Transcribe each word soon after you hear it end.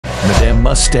Madame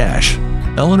Mustache.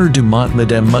 Eleanor Dumont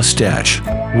Madame Mustache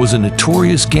was a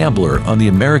notorious gambler on the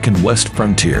American West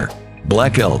frontier.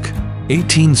 Black Elk,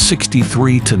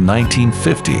 1863 to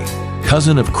 1950.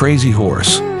 Cousin of Crazy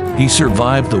Horse. He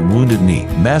survived the Wounded Knee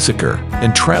massacre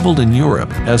and traveled in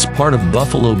Europe as part of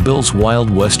Buffalo Bill's Wild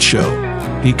West show.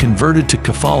 He converted to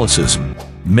Catholicism.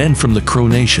 Men from the Crow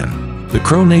Nation. The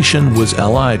Crow Nation was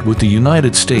allied with the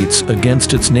United States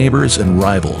against its neighbors and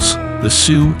rivals, the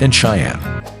Sioux and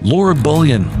Cheyenne. Laura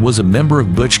Bullion was a member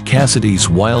of Butch Cassidy's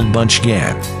Wild Bunch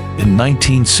Gang. In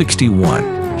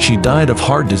 1961, she died of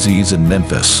heart disease in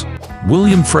Memphis.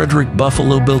 William Frederick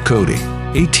Buffalo Bill Cody,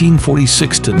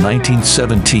 1846 to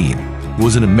 1917,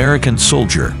 was an American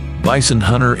soldier, bison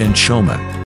hunter and showman.